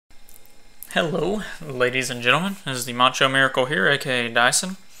Hello, ladies and gentlemen. This is the Macho Miracle here, aka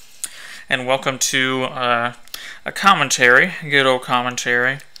Dyson, and welcome to a commentary, good old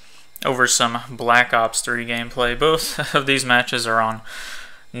commentary, over some Black Ops 3 gameplay. Both of these matches are on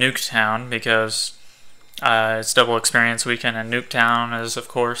Nuketown because it's Double Experience Weekend, and Nuketown is, of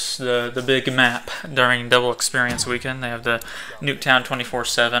course, the big map during Double Experience Weekend. They have the Nuketown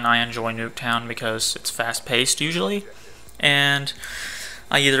 24/7. I enjoy Nuketown because it's fast-paced usually, and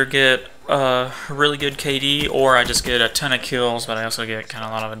I either get a really good KD or I just get a ton of kills, but I also get kind of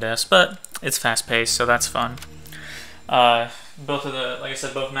a lot of deaths. But it's fast-paced, so that's fun. Both of the, like I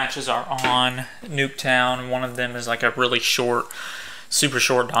said, both matches are on Nuketown. One of them is like a really short, super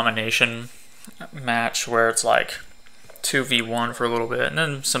short domination match where it's like 2v1 for a little bit, and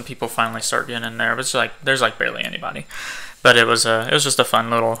then some people finally start getting in there. But it's like there's like barely anybody. But it was just a fun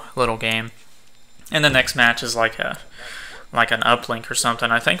little game. And the next match is like an uplink or something.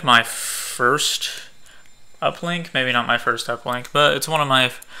 I think my first uplink, maybe not my first uplink, but it's one of my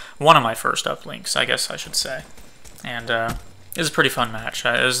first uplinks, I guess I should say. And it was a pretty fun match.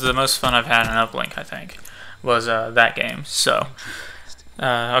 It was the most fun I've had in uplink, I think, was that game. So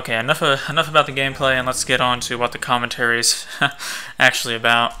okay, enough about the gameplay, and let's get on to what the commentary is actually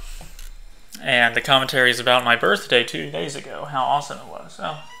about. And the commentary is about my birthday 2 days ago. How awesome it was.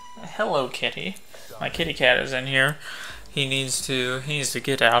 Oh, hello, kitty. My kitty cat is in here. He needs to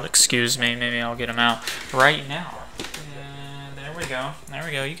get out. Excuse me. Maybe I'll get him out right now. And there we go. There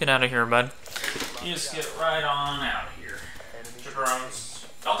we go. You get out of here, bud. You just get right on out of here. Jabrones.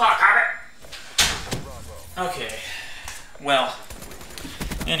 Don't talk, Hobbit! Okay. Well,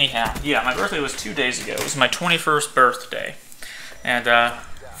 anyhow, yeah, my birthday was 2 days ago. It was my 21st birthday. And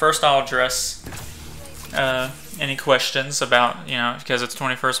first I'll address any questions about, because it's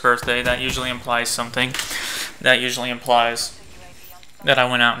 21st birthday, that usually implies something. That usually implies that I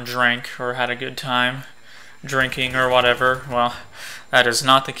went out and drank or had a good time drinking or whatever. Well, that is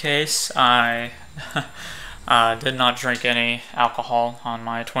not the case. I did not drink any alcohol on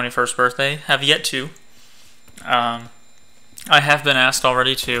my 21st birthday. Have yet to. I have been asked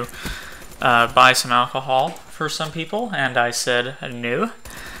already to buy some alcohol for some people, and I said no,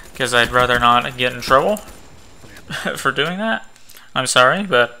 because I'd rather not get in trouble for doing that. I'm sorry,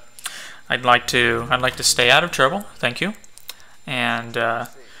 but I'd like to stay out of trouble. Thank you, and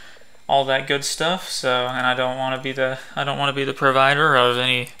all that good stuff. So, and I don't want to be the provider of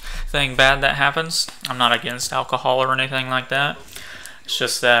anything bad that happens. I'm not against alcohol or anything like that. It's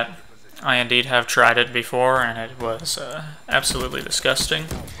just that I indeed have tried it before, and it was absolutely disgusting.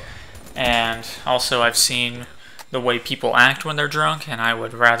 And also, I've seen the way people act when they're drunk, and I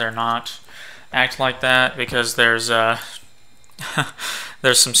would rather not act like that, because there's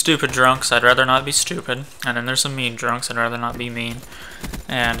there's some stupid drunks. I'd rather not be stupid, and then there's some mean drunks. I'd rather not be mean,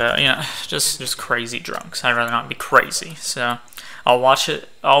 and just crazy drunks. I'd rather not be crazy. So I'll watch it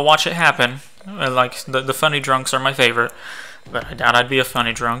happen. Like the funny drunks are my favorite, but I doubt I'd be a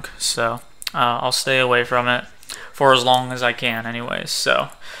funny drunk. So I'll stay away from it for as long as I can, anyways. So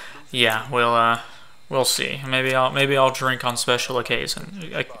yeah, we'll see. Maybe I'll drink on special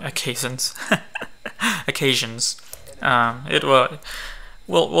occasions.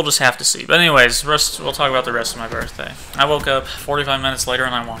 We'll just have to see. But anyways, we'll talk about the rest of my birthday. I woke up 45 minutes later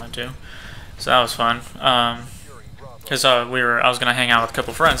than I wanted to, so that was fun. Because I was gonna hang out with a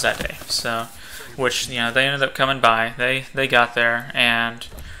couple friends that day. So, which they ended up coming by. They got there, and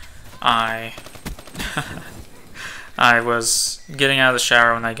I was getting out of the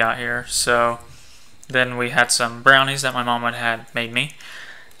shower when they got here. So then we had some brownies that my mom had made me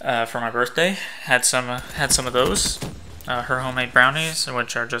for my birthday. Had some of those. Her homemade brownies,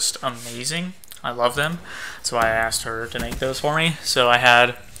 which are just amazing. I love them. So I asked her to make those for me. So I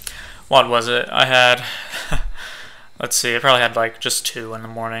had, what was it? I had, let's see, I probably had like just 2 in the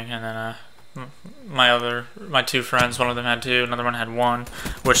morning, and then my 2 friends, one of them had 2, another one had 1,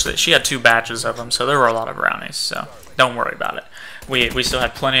 which she had 2 batches of them. So there were a lot of brownies. So don't worry about it. We still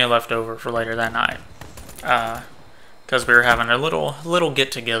had plenty of left over for later that night. Because we were having a little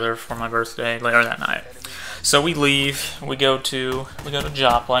get together for my birthday later that night. So we leave. We go to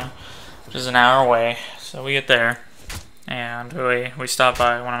Joplin, which is an hour away. So we get there, and we stop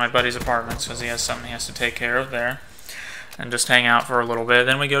by one of my buddy's apartments because he has something he has to take care of there, and just hang out for a little bit.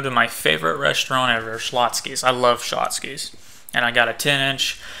 Then we go to my favorite restaurant ever, Schlotzsky's. I love Schlotzsky's, and I got a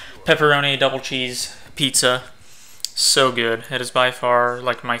 10-inch pepperoni double cheese pizza. So good. It is by far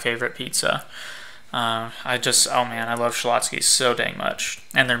like my favorite pizza. Oh man, I love Schlotzsky's so dang much.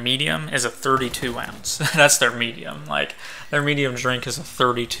 And their medium is a 32 ounce. That's their medium. Like, their medium drink is a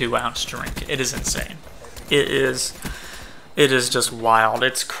 32 ounce drink. It is insane. It is It is just wild.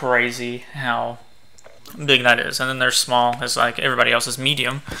 It's crazy how big that is. And then they're small as like everybody else is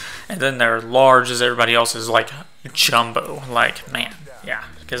medium, and then they're large as everybody else is like jumbo. Like, man, yeah,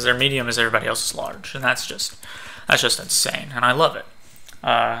 because they're medium as everybody else is large, and that's just insane, and I love it.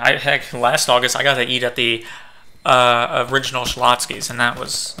 Heck, last August I got to eat at the original Schlotzsky's, and that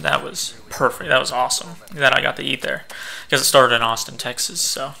was perfect. That was awesome that I got to eat there because it started in Austin, Texas.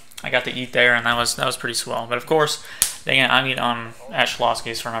 So I got to eat there, and that was pretty swell. But of course, dang it, I'm eating at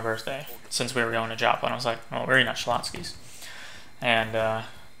Schlotzsky's for my birthday since we were going to Joplin. I was like, well, we're eating at Schlotzsky's, and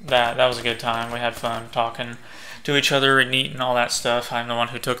that was a good time. We had fun talking to each other and eating all that stuff. I'm the one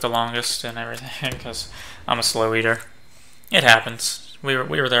who took the longest and everything because I'm a slow eater. It happens. We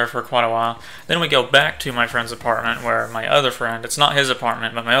were there for quite a while. Then we go back to my friend's apartment where my other friend, it's not his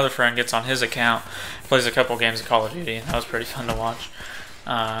apartment, but my other friend gets on his account, plays a couple games of Call of Duty. That was pretty fun to watch.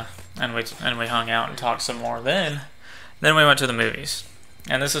 And we hung out and talked some more. Then we went to the movies.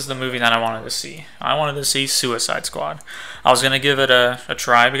 And this is the movie that I wanted to see. I wanted to see Suicide Squad. I was going to give it a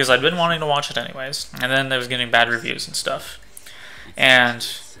try because I'd been wanting to watch it anyways. And then it was getting bad reviews and stuff. And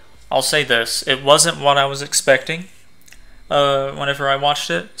I'll say this, it wasn't what I was expecting. Whenever I watched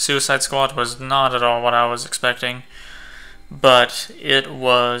it, Suicide Squad was not at all what I was expecting, but it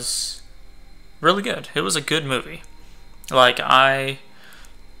was really good. It was a good movie. Like, I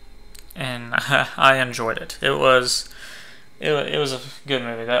enjoyed it. It was a good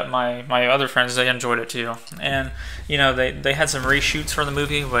movie. That my other friends, they enjoyed it too. And you know, they had some reshoots for the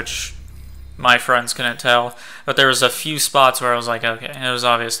movie, which my friends couldn't tell, but there was a few spots where I was like, okay, it was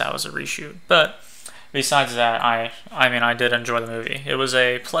obvious that was a reshoot. But besides that, I did enjoy the movie. It was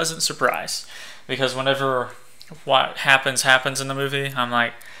a pleasant surprise because whenever what happens in the movie, I'm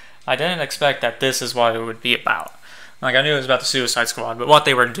like, I didn't expect that this is what it would be about. Like, I knew it was about the Suicide Squad, but what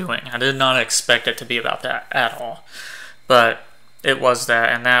they were doing, I did not expect it to be about that at all. But it was that,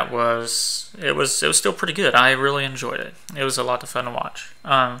 and it was still pretty good. I really enjoyed it. It was a lot of fun to watch.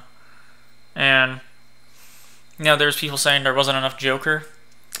 And you know, there's people saying there wasn't enough Joker.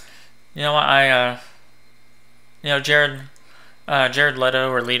 You know what, Jared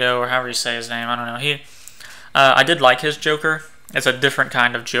Leto or however you say his name, I don't know. I did like his Joker. It's a different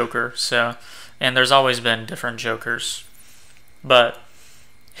kind of Joker, so, and there's always been different Jokers, but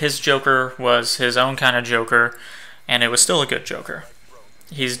his Joker was his own kind of Joker, and it was still a good Joker.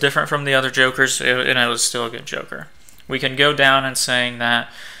 He's different from the other Jokers, and it was still a good Joker. We can go down and saying that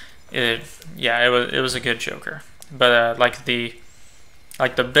it was a good Joker, but like the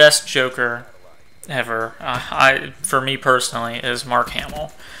best Joker ever, for me personally, is Mark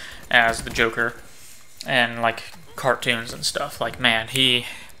Hamill as the Joker, and like cartoons and stuff. Like, man, he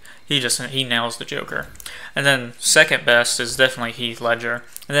nails the Joker. And then second best is definitely Heath Ledger,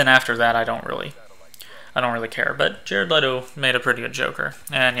 and then after that, I don't really care. But Jared Leto made a pretty good Joker,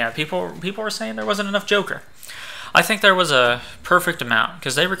 and yeah, people were saying there wasn't enough Joker. I think there was a perfect amount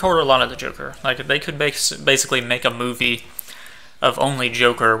because they recorded a lot of the Joker. Like, they could basically make a movie of only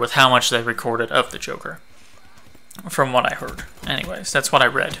Joker with how much they recorded of the Joker, from what I heard. Anyways, that's what I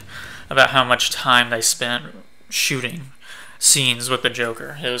read about how much time they spent shooting scenes with the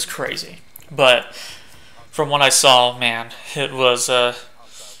Joker. It was crazy. But from what I saw, man, it was a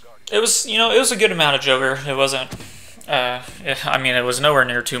good amount of Joker. It wasn't, it was nowhere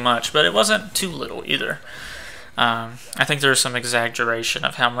near too much, but it wasn't too little either. I think there was some exaggeration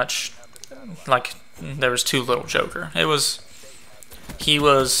of how much, like, there was too little Joker. It was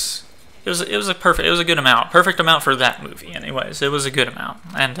a good amount. Perfect amount for that movie, anyways. It was a good amount,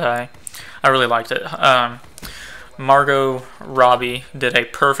 and I really liked it. Margot Robbie did a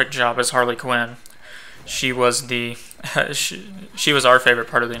perfect job as Harley Quinn. She was she was our favorite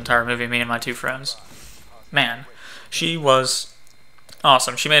part of the entire movie, me and my two friends. Man, she was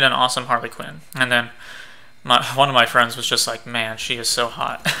awesome. She made an awesome Harley Quinn. And then one of my friends was just like, man, she is so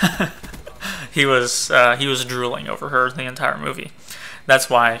hot. He was drooling over her the entire movie.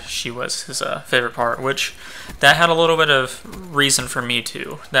 That's why she was his favorite part, which that had a little bit of reason for me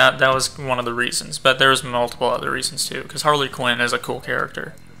too. That was one of the reasons, but there's multiple other reasons too, because Harley Quinn is a cool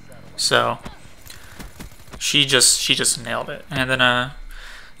character. So she just nailed it. And then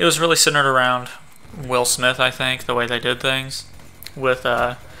it was really centered around Will Smith, I think, the way they did things with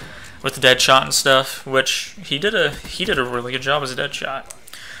Deadshot and stuff, which he did a really good job as a Deadshot.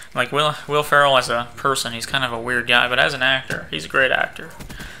 Like, Will Ferrell as a person, he's kind of a weird guy, but as an actor, he's a great actor.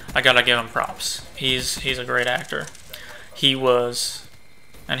 I gotta give him props. He's a great actor. He was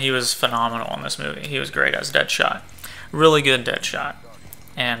phenomenal in this movie. He was great as Deadshot. Really good Deadshot.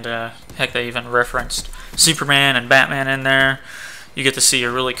 And heck, they even referenced Superman and Batman in there. You get to see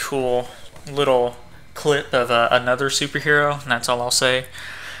a really cool little clip of another superhero, and that's all I'll say.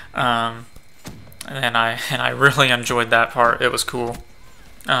 And I really enjoyed that part. It was cool.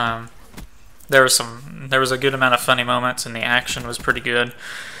 There was a good amount of funny moments, and the action was pretty good.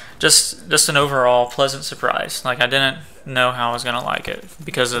 Just an overall pleasant surprise. Like, I didn't know how I was gonna like it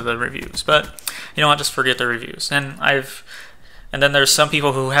because of the reviews, but you know what? Just forget the reviews. And then there's some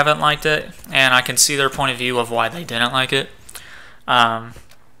people who haven't liked it, and I can see their point of view of why they didn't like it.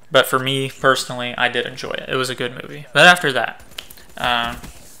 But for me personally, I did enjoy it. It was a good movie. But after that,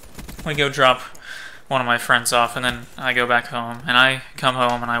 we go drop one of my friends off, and then I go back home, and I come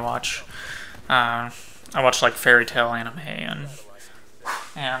home and I watch like fairy tale anime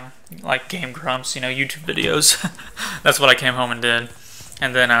and like Game Grumps, you know, YouTube videos. That's what I came home and did.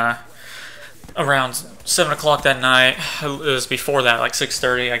 And then around 7 o'clock that night, it was before that, like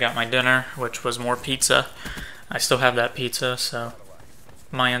 6:30, I got my dinner, which was more pizza. I still have that pizza, so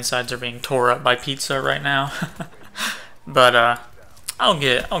my insides are being tore up by pizza right now. But I'll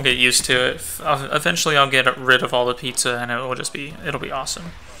get used to it. Eventually I'll get rid of all the pizza, and it'll be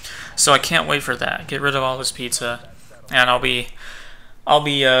awesome. So I can't wait for that. Get rid of all this pizza, and I'll be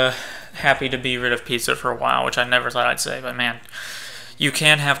happy to be rid of pizza for a while, which I never thought I'd say. But man, you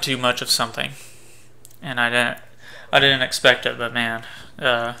can have too much of something, and I didn't expect it. But man,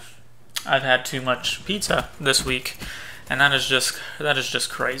 I've had too much pizza this week, and that is just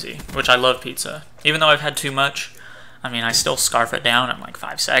crazy. Which I love pizza, even though I've had too much. I mean, I still scarf it down in like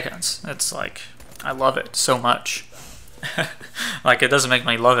 5 seconds. It's like, I love it so much. Like, it doesn't make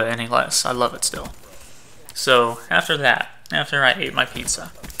me love it any less. I love it still. So after that, after I ate my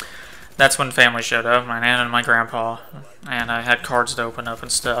pizza, that's when family showed up, my Nana and my grandpa, and I had cards to open up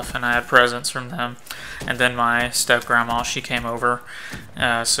and stuff, and I had presents from them. And then my step-grandma, she came over,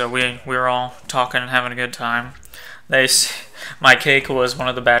 so we were all talking and having a good time. My cake was one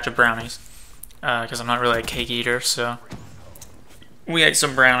of the batch of brownies, because I'm not really a cake eater, so we ate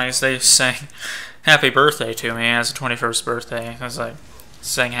some brownies. They sang happy birthday to me as a 21st birthday. I was like,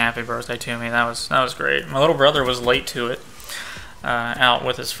 saying happy birthday to me. That was great. My little brother was late to it, out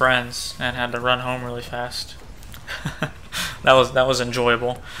with his friends, and had to run home really fast. that was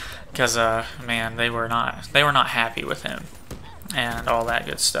enjoyable, because man, they were not happy with him and all that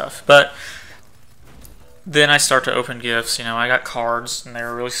good stuff. But then I start to open gifts. You know, I got cards, and they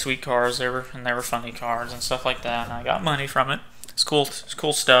were really sweet cards. They were funny cards and stuff like that. And I got money from it. It's cool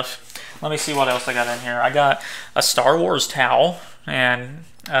stuff. Let me see what else I got in here. I got a Star Wars towel and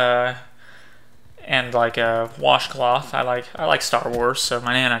like a washcloth. I like Star Wars, so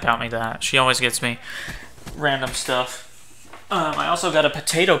my Nana got me that. She always gets me random stuff. I also got a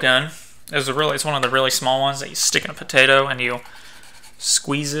potato gun. It's one of the really small ones that you stick in a potato and you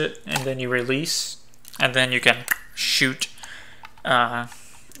squeeze it and then you release, and then you can shoot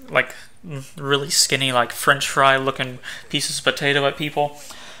like really skinny, like French fry looking pieces of potato at people,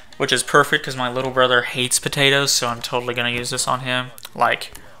 which is perfect because my little brother hates potatoes, so I'm totally going to use this on him,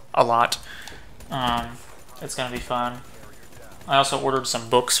 like, a lot. It's going to be fun. I also ordered some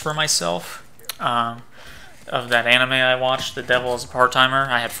books for myself of that anime I watched, The Devil is a Part-Timer.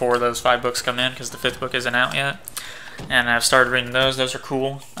 I had 4 of those 5 books come in because the 5th book isn't out yet, and I've started reading those. Those are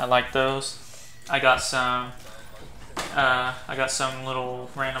cool. I like those. I got some little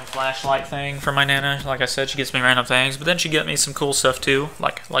random flashlight thing from my Nana. Like I said, she gets me random things, but then she get me some cool stuff too,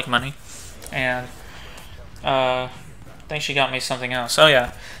 like money. And I think she got me something else. Oh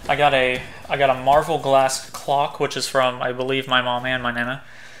yeah, I got a Marvel glass clock, which is from, I believe, my mom and my Nana.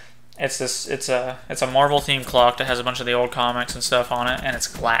 It's a Marvel themed clock that has a bunch of the old comics and stuff on it, and it's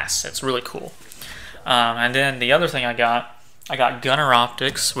glass. It's really cool. And then the other thing I got Gunner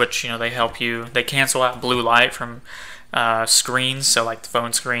optics, which, you know, they cancel out blue light from screens, so like the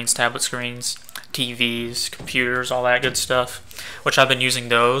phone screens, tablet screens, TVs, computers, all that good stuff, which I've been using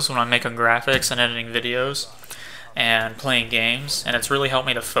those when I'm making graphics and editing videos and playing games, and it's really helped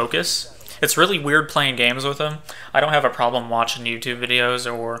me to focus. It's really weird playing games with them. I don't have a problem watching YouTube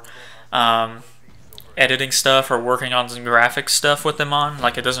videos or editing stuff or working on some graphic stuff with them on.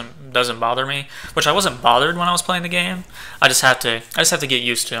 Like, it doesn't bother me, which I wasn't bothered when I was playing the game. I just have to get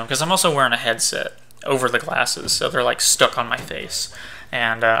used to them, because I'm also wearing a headset over the glasses, so they're like stuck on my face,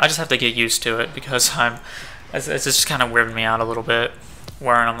 and I just have to get used to it, because it's just kind of weirding me out a little bit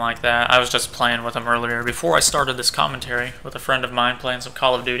wearing them like that. I was just playing with them earlier before I started this commentary with a friend of mine playing some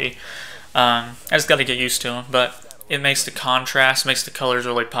Call of Duty. I just got to get used to them, but it makes the contrast, makes the colors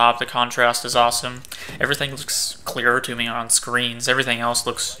really pop. The contrast is awesome. Everything looks clearer to me on screens. Everything else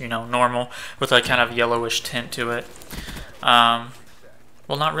looks, you know, normal with a kind of yellowish tint to it. Well,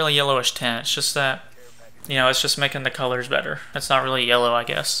 not really yellowish tint. It's just that You know, it's just making the colors better. It's not really yellow, I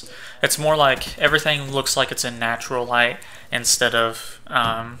guess. It's more like everything looks like it's in natural light instead of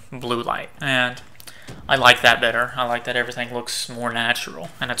blue light. And I like that better. I like that everything looks more natural,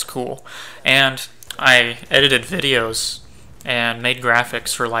 and it's cool. And I edited videos and made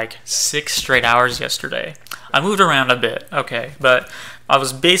graphics for like 6 straight hours yesterday. I moved around a bit, okay, but I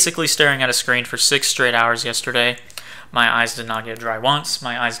was basically staring at a screen for 6 straight hours yesterday. My eyes did not get dry once.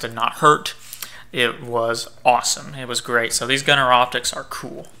 My eyes did not hurt. It was awesome. It was great. So these Gunnar optics are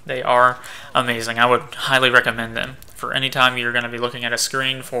cool. They are amazing. I would highly recommend them for any time you're going to be looking at a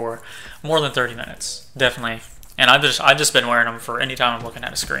screen for more than 30 minutes. Definitely. And I've just been wearing them for any time I'm looking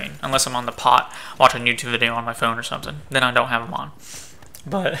at a screen. Unless I'm on the pot watching a YouTube video on my phone or something. Then I don't have them on.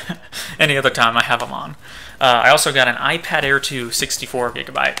 But any other time I have them on. I also got an iPad Air 2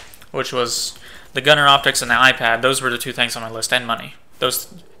 64GB, which was the Gunnar optics and the iPad. Those were the 2 things on my list, and money.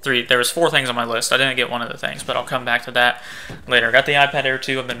 Those 3, there was 4 things on my list. I didn't get one of the things, but I'll come back to that later. I got the iPad Air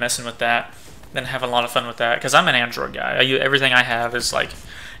 2. I've been messing with that. Been having a lot of fun with that because I'm an Android guy. Everything I have is like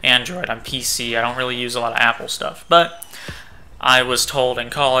Android. I'm PC. I don't really use a lot of Apple stuff. But I was told in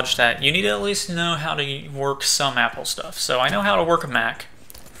college that you need to at least know how to work some Apple stuff. So I know how to work a Mac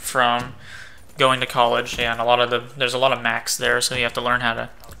from going to college, and there's a lot of Macs there, so you have to learn how to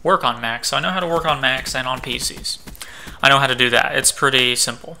work on Macs. So I know how to work on Macs and on PCs. I know how to do that. It's pretty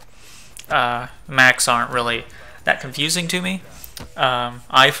simple. Macs aren't really that confusing to me.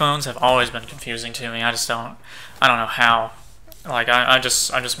 iPhones have always been confusing to me. I don't know how. Like I'm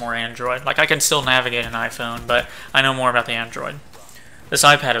just more Android. Like I can still navigate an iPhone, but I know more about the Android. This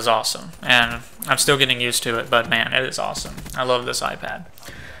iPad is awesome, and I'm still getting used to it, but man, it is awesome. I love this iPad.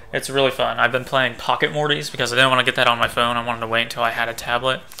 It's really fun. I've been playing Pocket Mortys because I didn't want to get that on my phone. I wanted to wait until I had a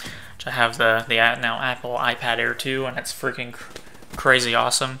tablet. Which I have the now Apple iPad Air 2, and it's freaking crazy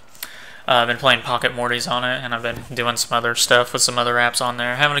awesome. I've been playing Pocket Mortys on it, and I've been doing some other stuff with some other apps on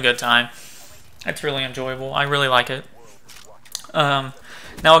there. Having a good time. It's really enjoyable. I really like it.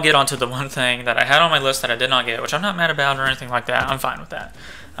 Now I'll get on to the one thing that I had on my list that I did not get, which I'm not mad about or anything like that. I'm fine with that.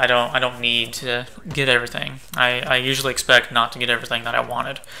 I don't need to get everything. I usually expect not to get everything that I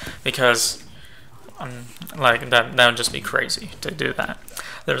wanted because like that would just be crazy to do that.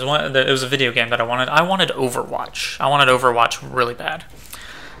 There was it was a video game that I wanted. I wanted Overwatch. I wanted Overwatch really bad.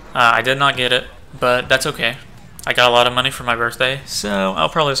 I did not get it, but that's okay. I got a lot of money for my birthday, so I'll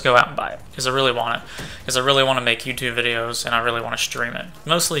probably just go out and buy it because I really want it. Because I really want to make YouTube videos and I really want to stream it.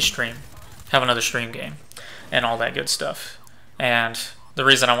 Mostly stream. Have another stream game and all that good stuff. And the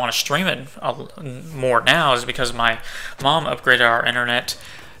reason I want to stream it more now is because my mom upgraded our internet.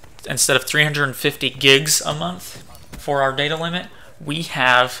 Instead of 350 gigs a month for our data limit, we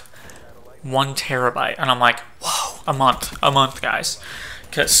have 1 terabyte. And I'm like, whoa, a month, guys.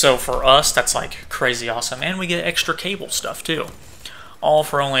 So for us, that's like crazy awesome. And we get extra cable stuff too. All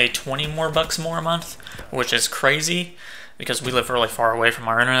for only 20 more bucks more a month, which is crazy because we live really far away from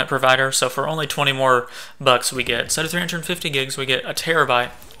our internet provider. So for only 20 more bucks, we get, instead of 350 gigs, we get a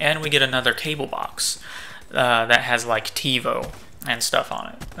terabyte, and we get another cable box that has like TiVo and stuff on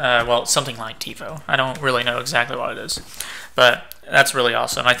it. Well, something like TiVo. I don't really know exactly what it is, but that's really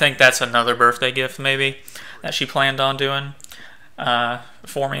awesome. I think that's another birthday gift maybe that she planned on doing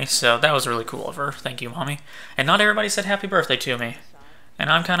for me, so that was really cool of her. Thank you, Mommy. And not everybody said happy birthday to me,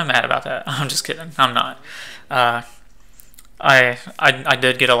 and I'm kind of mad about that. I'm just kidding. I'm not. I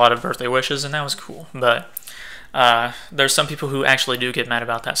did get a lot of birthday wishes, and that was cool, but there's some people who actually do get mad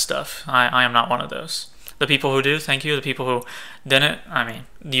about that stuff. I am not one of those. The people who do, thank you. The people who didn't, I mean,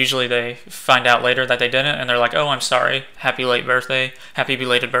 usually they find out later that they didn't, and they're like, oh, I'm sorry, happy late birthday, happy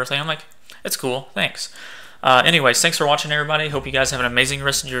belated birthday. I'm like, it's cool, thanks. Anyways, thanks for watching, everybody. Hope you guys have an amazing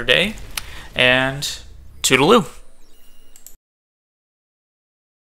rest of your day, and toodaloo.